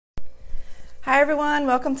Hi everyone,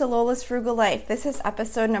 welcome to Lola's Frugal Life. This is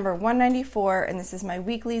episode number 194 and this is my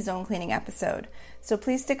weekly zone cleaning episode. So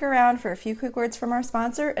please stick around for a few quick words from our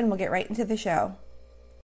sponsor and we'll get right into the show.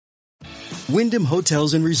 Wyndham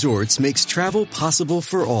Hotels and Resorts makes travel possible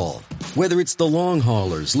for all. Whether it's the long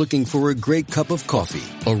haulers looking for a great cup of coffee,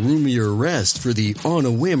 a roomier rest for the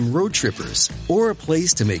on-a-whim road trippers, or a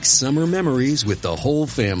place to make summer memories with the whole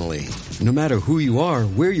family. No matter who you are,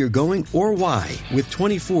 where you're going, or why, with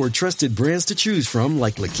 24 trusted brands to choose from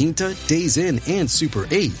like La Quinta, Days Inn, and Super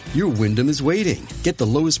 8, your Wyndham is waiting. Get the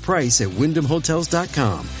lowest price at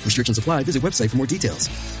WyndhamHotels.com. Restrictions apply. Visit website for more details.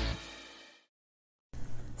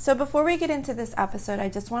 So before we get into this episode, I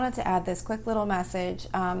just wanted to add this quick little message.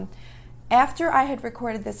 After I had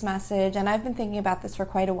recorded this message, and I've been thinking about this for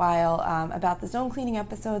quite a while, about the zone cleaning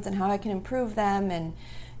episodes and how I can improve them and,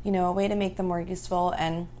 a way to make them more useful.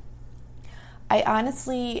 And I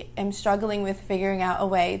honestly am struggling with figuring out a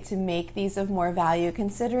way to make these of more value,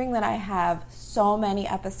 considering that I have so many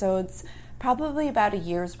episodes, probably about a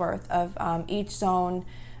year's worth of each zone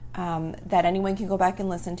that anyone can go back and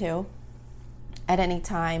listen to at any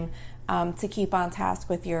time to keep on task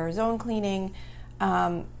with your zone cleaning.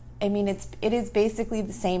 It is basically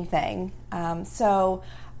the same thing. So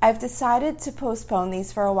I've decided to postpone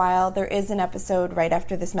these for a while. There is an episode right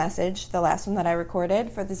after this message, the last one that I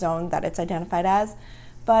recorded for the zone that it's identified as,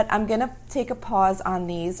 but I'm going to take a pause on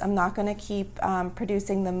these. I'm not going to keep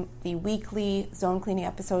producing the weekly zone cleaning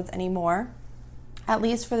episodes anymore, at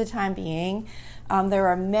least for the time being. There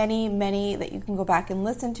are many that you can go back and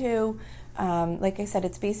listen to. Like I said,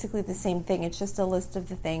 it's basically the same thing. It's just a list of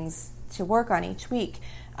the things to work on each week.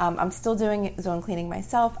 I'm still doing zone cleaning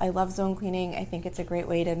myself. I love zone cleaning. I think it's a great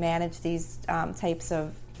way to manage these types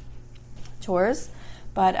of chores.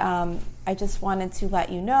 But I just wanted to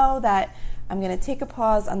let you know that I'm going to take a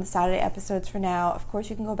pause on the Saturday episodes for now. Of course,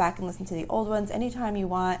 you can go back and listen to the old ones anytime you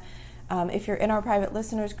want. If you're in our private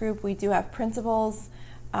listeners group, we do have principles.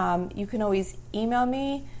 You can always email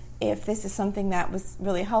me if this is something that was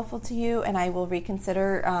really helpful to you, and I will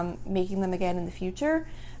reconsider making them again in the future.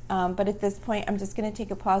 But at this point, I'm just going to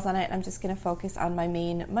take a pause on it. I'm just going to focus on my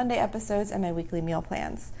main Monday episodes and my weekly meal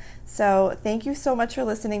plans. So thank you so much for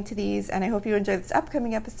listening to these, and I hope you enjoyed this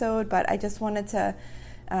upcoming episode. But I just wanted to,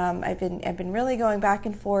 I've been really going back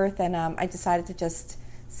and forth, and I decided to just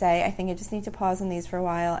say I think I just need to pause on these for a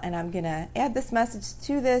while, and I'm going to add this message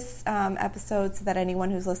to this episode so that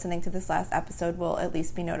anyone who's listening to this last episode will at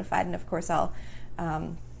least be notified. And of course, I'll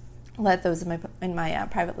let those in my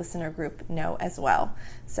private listener group know as well.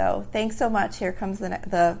 So thanks so much. Here comes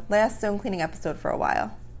the last zone cleaning episode for a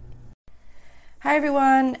while. Hi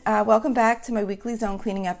everyone, welcome back to my weekly zone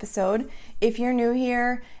cleaning episode. If you're new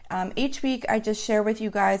here, each week I just share with you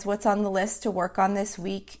guys what's on the list to work on this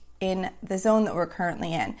week in the zone that we're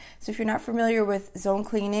currently in. So if you're not familiar with zone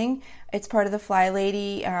cleaning, it's part of the Fly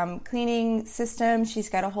Lady cleaning system. She's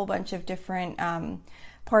got a whole bunch of different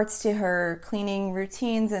parts to her cleaning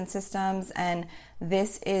routines and systems, and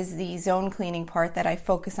this is the zone cleaning part that I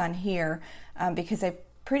focus on here because I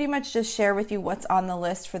pretty much just share with you what's on the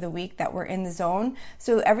list for the week that we're in the zone.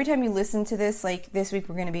 So every time you listen to this, like this week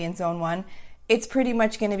we're going to be in zone 1, it's pretty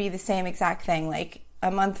much going to be the same exact thing. Like a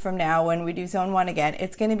month from now when we do zone 1 again,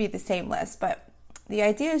 it's going to be the same list. But the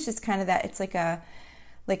idea is just kind of that it's like a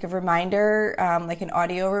reminder, like an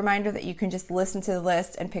audio reminder that you can just listen to the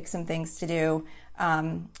list and pick some things to do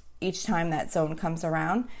each time that zone comes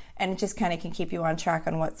around, and it just kind of can keep you on track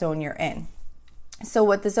on what zone you're in. So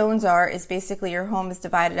what the zones are is basically your home is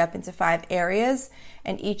divided up into 5 areas,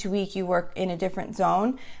 and each week you work in a different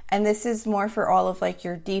zone. And this is more for all of like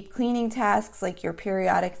your deep cleaning tasks, like your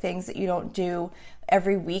periodic things that you don't do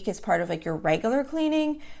every week as part of like your regular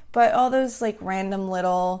cleaning, but all those like random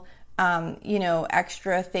little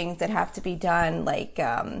extra things that have to be done, like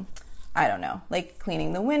like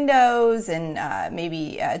cleaning the windows and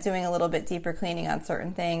maybe doing a little bit deeper cleaning on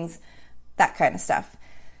certain things, that kind of stuff.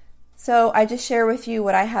 So I just share with you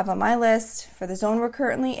what I have on my list for the zone we're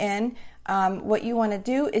currently in. What you want to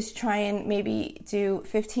do is try and maybe do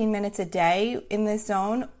 15 minutes a day in this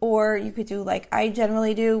zone, or you could do like I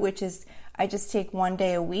generally do, which is I just take one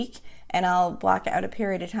day a week and I'll block out a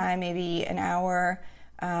period of time, maybe an hour,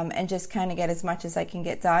 and just kind of get as much as I can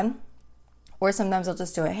get done. Or sometimes I'll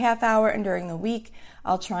just do a half hour, and during the week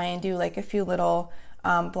I'll try and do like a few little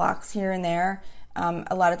blocks here and there.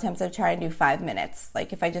 A lot of times I try and do 5 minutes.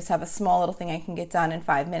 Like if I just have a small little thing I can get done in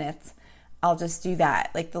 5 minutes, I'll just do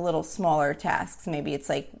that, like the little smaller tasks. Maybe it's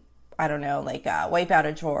like, I don't know, like wipe out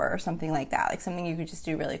a drawer or something like that, like something you could just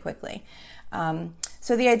do really quickly.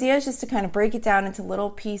 So the idea is just to kind of break it down into little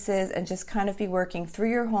pieces and just kind of be working through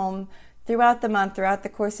your home throughout the month, throughout the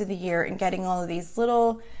course of the year, and getting all of these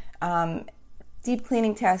little deep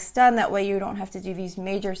cleaning tasks done. That way you don't have to do these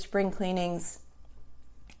major spring cleanings,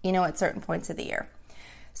 at certain points of the year.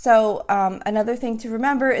 So another thing to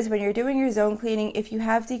remember is when you're doing your zone cleaning, if you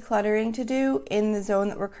have decluttering to do in the zone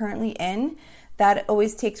that we're currently in, that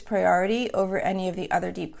always takes priority over any of the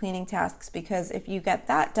other deep cleaning tasks, because if you get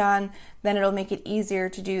that done, then it'll make it easier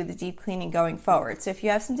to do the deep cleaning going forward. So if you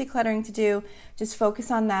have some decluttering to do, just focus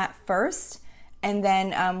on that first. And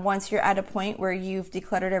then once you're at a point where you've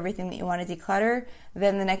decluttered everything that you want to declutter,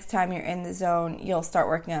 then the next time you're in the zone, you'll start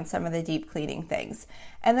working on some of the deep cleaning things.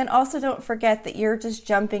 And then also don't forget that you're just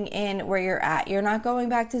jumping in where you're at. You're not going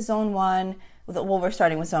back to zone 1. Well, we're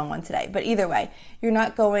starting with zone 1 today. But either way, you're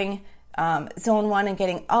not going zone 1 and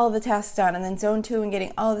getting all the tasks done, and then zone 2 and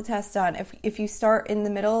getting all the tasks done. If you start in the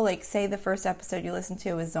middle, like say the first episode you listened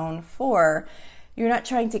to was zone 4, you're not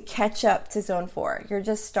trying to catch up to zone 4. You're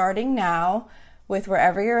just starting now with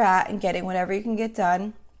wherever you're at and getting whatever you can get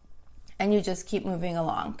done, and you just keep moving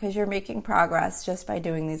along because you're making progress just by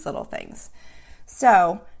doing these little things.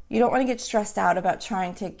 So you don't want to get stressed out about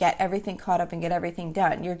trying to get everything caught up and get everything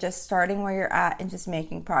done. You're just starting where you're at and just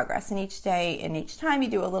making progress. And each day and each time you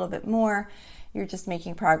do a little bit more, you're just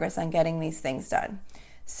making progress on getting these things done.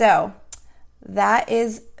 So that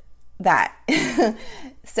is that.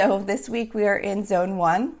 So this week we are in zone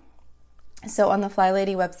 1. So on the Fly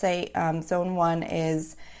Lady website, zone 1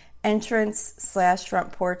 is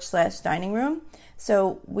entrance/front porch/dining room.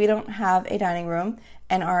 So we don't have a dining room,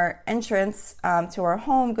 and our entrance to our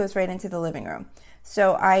home goes right into the living room.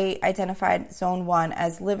 So I identified zone 1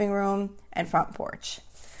 as living room and front porch.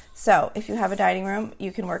 So if you have a dining room,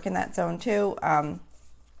 you can work in that zone too.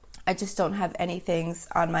 I just don't have any things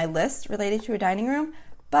on my list related to a dining room,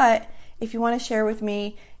 but if you want to share with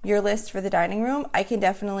me your list for the dining room, I can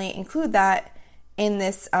definitely include that in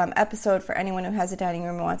this episode for anyone who has a dining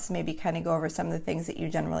room and wants to maybe kind of go over some of the things that you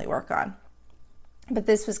generally work on. But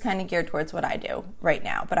this was kind of geared towards what I do right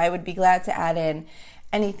now. But I would be glad to add in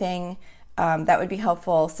anything that would be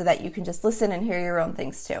helpful so that you can just listen and hear your own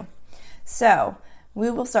things too. So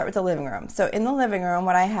we will start with the living room. So in the living room,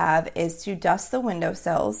 what I have is to dust the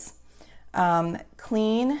windowsills,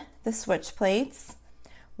 clean the switch plates,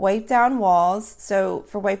 wipe down walls. So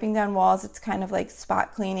for wiping down walls, it's kind of like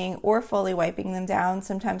spot cleaning or fully wiping them down.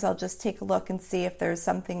 Sometimes I'll just take a look and see if there's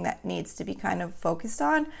something that needs to be kind of focused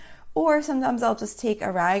on. Or sometimes I'll just take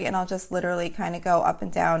a rag and I'll just literally kind of go up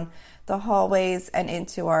and down the hallways and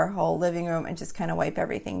into our whole living room and just kind of wipe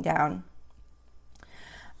everything down.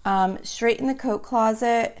 Straighten the coat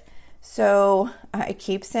closet. So I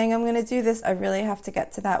keep saying I'm going to do this. I really have to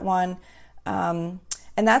get to that one.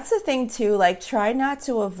 And that's the thing too, like try not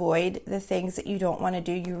to avoid the things that you don't want to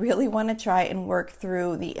do. You really want to try and work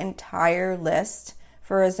through the entire list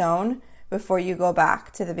for a zone before you go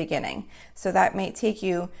back to the beginning. So that may take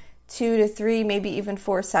you 2 to 3, maybe even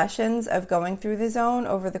 4 sessions of going through the zone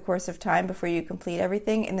over the course of time before you complete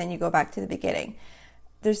everything, and then you go back to the beginning.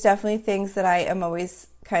 There's definitely things that I am always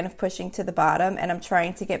kind of pushing to the bottom, and I'm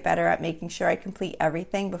trying to get better at making sure I complete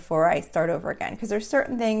everything before I start over again. Because there's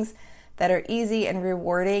certain things that are easy and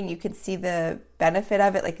rewarding. You can see the benefit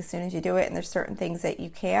of it like as soon as you do it, and there's certain things that you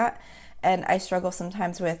can't. And I struggle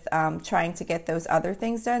sometimes with trying to get those other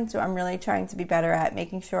things done. So I'm really trying to be better at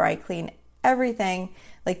making sure I clean everything,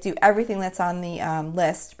 like do everything that's on the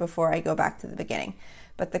list before I go back to the beginning.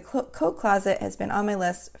 But the coat closet has been on my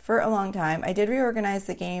list for a long time. I did reorganize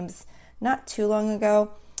the games not too long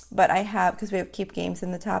ago, but I have, because we have keep games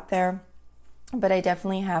in the top there, but I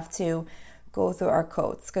definitely have to go through our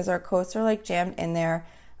coats because our coats are like jammed in there.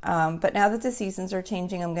 But now that the seasons are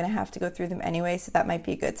changing, I'm going to have to go through them anyway, so that might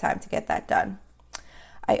be a good time to get that done.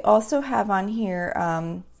 I also have on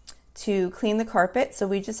here to clean the carpet. So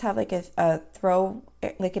we just have like an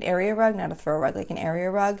area rug, not a throw rug, like an area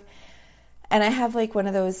rug. And I have like one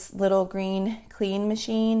of those little green clean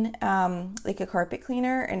machine, like a carpet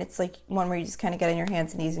cleaner. And it's like one where you just kind of get on your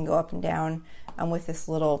hands and knees and go up and down with this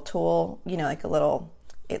little tool, like a little,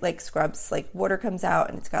 it like scrubs, like water comes out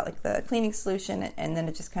and it's got like the cleaning solution and then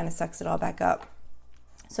it just kind of sucks it all back up.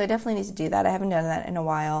 So I definitely need to do that. I haven't done that in a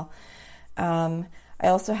while. I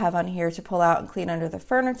also have on here to pull out and clean under the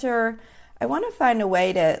furniture. I want to find a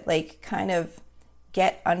way to like kind of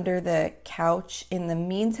get under the couch in the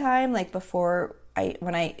meantime, like before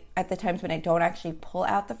at the times when I don't actually pull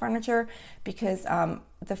out the furniture, because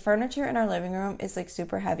the furniture in our living room is like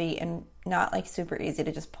super heavy and not like super easy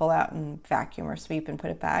to just pull out and vacuum or sweep and put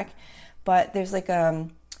it back. But there's like a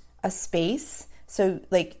space, so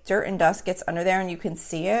like dirt and dust gets under there and you can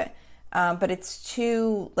see it, but it's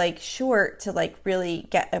too like short to like really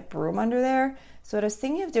get a broom under there. So what I was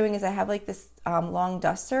thinking of doing is I have like this long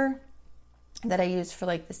duster that I use for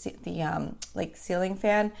like the like ceiling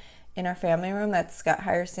fan in our family room that's got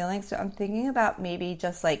higher ceilings. So I'm thinking about maybe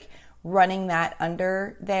just like running that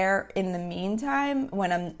under there in the meantime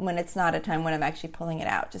when it's not a time when I'm actually pulling it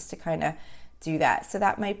out, just to kind of do that. So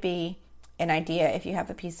that might be an idea if you have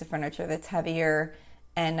a piece of furniture that's heavier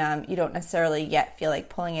and you don't necessarily yet feel like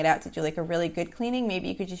pulling it out to do like a really good cleaning. Maybe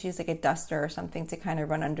you could just use like a duster or something to kind of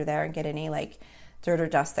run under there and get any like dirt or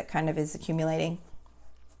dust that kind of is accumulating.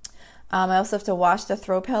 I also have to wash the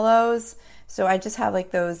throw pillows. So I just have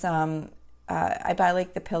like those, I buy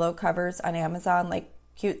like the pillow covers on Amazon, like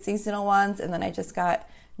cute seasonal ones. And then I just got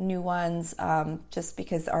new ones just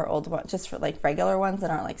because our old ones, just for like regular ones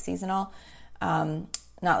that aren't like seasonal, not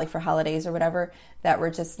like for holidays or whatever, that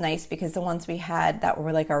were just nice because the ones we had that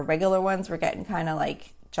were like our regular ones were getting kind of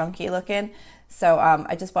like junky looking. So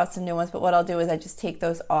I just bought some new ones. But what I'll do is I just take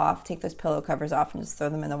those pillow covers off and just throw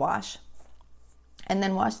them in the wash. And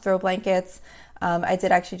then wash throw blankets. I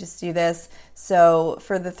did actually just do this. So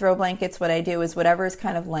for the throw blankets, what I do is whatever is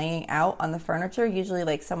kind of laying out on the furniture, usually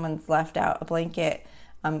like someone's left out a blanket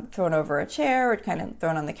thrown over a chair or kind of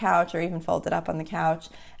thrown on the couch or even folded up on the couch.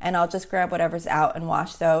 And I'll just grab whatever's out and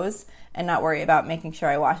wash those and not worry about making sure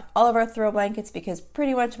I wash all of our throw blankets because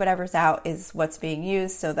pretty much whatever's out is what's being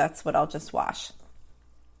used. So that's what I'll just wash.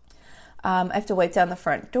 I have to wipe down the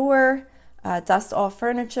front door, dust all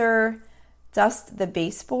furniture, dust the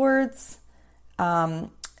baseboards,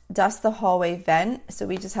 dust the hallway vent. So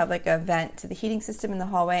we just have like a vent to the heating system in the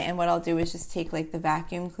hallway. And what I'll do is just take like the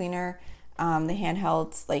vacuum cleaner, the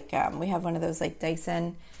handheld, like we have one of those like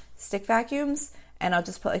Dyson stick vacuums, and I'll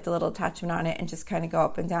just put like the little attachment on it and just kind of go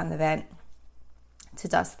up and down the vent to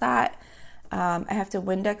dust that. I have to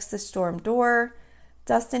Windex the storm door,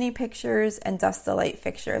 dust any pictures, and dust the light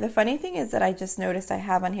fixture. The funny thing is that I just noticed I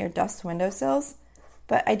have on here dust windowsills,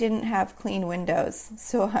 but I didn't have clean windows,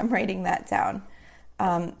 so I'm writing that down.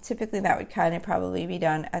 Typically that would kind of probably be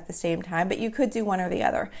done at the same time, but you could do one or the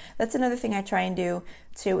other. That's another thing I try and do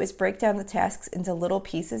too, is break down the tasks into little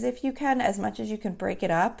pieces if you can, as much as you can break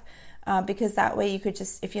it up, because that way you could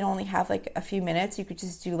just, if you only have like a few minutes, you could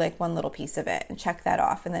just do like one little piece of it and check that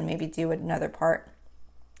off and then maybe do another part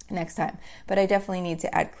next time. But I definitely need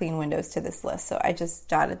to add clean windows to this list, so I just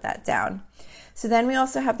jotted that down. So then we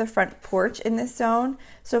also have the front porch in this zone.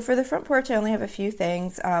 So for the front porch, I only have a few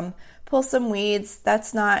things. Pull some weeds.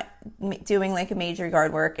 That's not doing like a major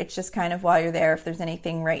yard work. It's just kind of while you're there, if there's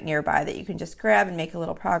anything right nearby that you can just grab and make a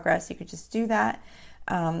little progress, you could just do that.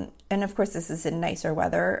 And of course, this is in nicer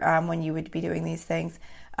weather when you would be doing these things.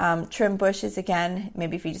 Trim bushes again.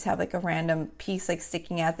 Maybe if you just have like a random piece like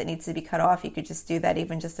sticking out that needs to be cut off, you could just do that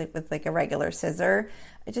even just like with like a regular scissor.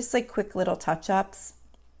 Just like quick little touch-ups.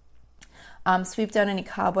 Sweep down any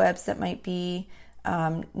cobwebs that might be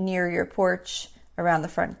near your porch, around the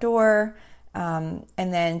front door, and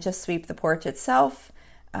then just sweep the porch itself.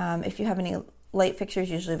 If you have any light fixtures,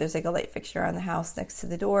 usually there's like a light fixture on the house next to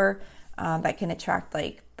the door that can attract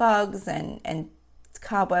like bugs and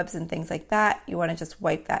cobwebs and things like that. You want to just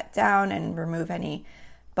wipe that down and remove any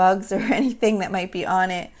bugs or anything that might be on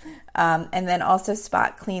it, and then also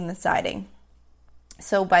spot clean the siding.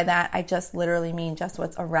 So by that, I just literally mean just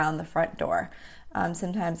what's around the front door.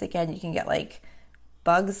 Sometimes, again, you can get like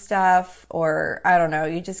bug stuff, or I don't know,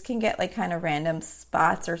 you just can get like kind of random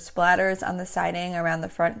spots or splatters on the siding around the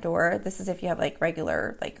front door. This is if you have like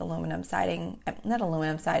regular like aluminum siding, not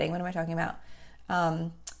aluminum siding, what am I talking about?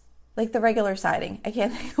 Like the regular siding. I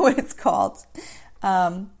can't think of what it's called.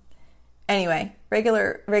 Anyway,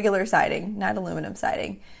 regular siding, not aluminum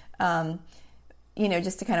siding.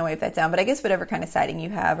 Just to kind of wipe that down. But I guess whatever kind of siding you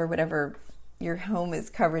have or whatever your home is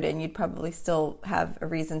covered in, you'd probably still have a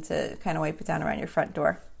reason to kind of wipe it down around your front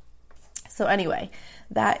door. So anyway,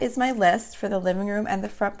 that is my list for the living room and the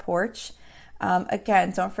front porch.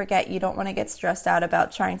 Again, don't forget, you don't want to get stressed out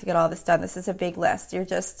about trying to get all this done. This is a big list. You're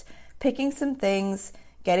just picking some things,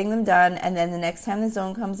 getting them done, and then the next time the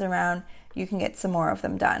zone comes around, you can get some more of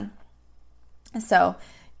them done. So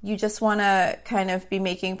you just want to kind of be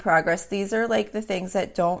making progress. These are like the things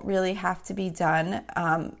that don't really have to be done,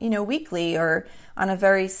 weekly or on a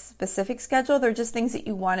very specific schedule. They're just things that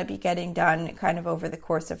you want to be getting done kind of over the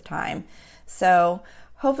course of time. So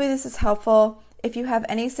hopefully this is helpful. If you have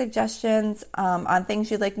any suggestions on things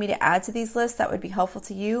you'd like me to add to these lists that would be helpful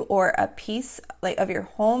to you, or a piece like of your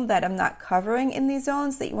home that I'm not covering in these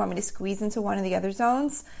zones that you want me to squeeze into one of the other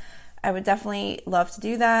zones, I would definitely love to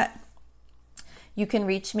do that. You can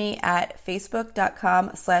reach me at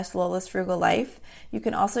facebook.com/LolaSFrugalLife. You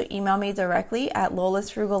can also email me directly at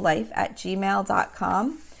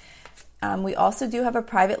lolasfrugallife@gmail.com. We also do have a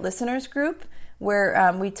private listeners group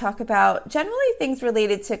where we talk about generally things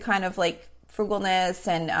related to kind of like frugalness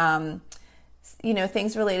and,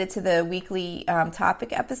 things related to the weekly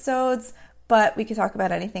topic episodes, but we could talk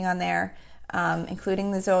about anything on there, including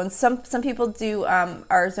the zones. Some people do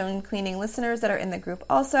our zone cleaning listeners that are in the group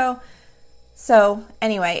also. So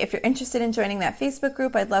anyway, if you're interested in joining that Facebook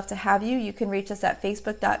group, I'd love to have you. You can reach us at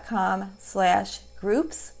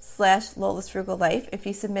facebook.com/groups/Lola's Frugal Life. If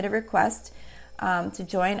you submit a request to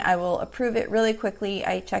join, I will approve it really quickly.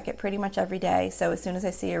 I check it pretty much every day. So as soon as I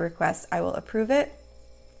see a request, I will approve it.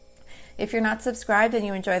 If you're not subscribed and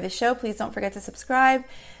you enjoy the show, please don't forget to subscribe.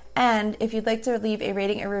 And if you'd like to leave a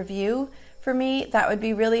rating or review for me, that would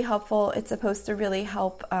be really helpful. It's supposed to really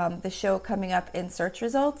help the show coming up in search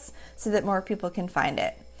results so that more people can find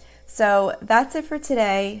it. So that's it for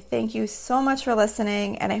today. Thank you so much for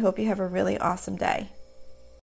listening, and I hope you have a really awesome day.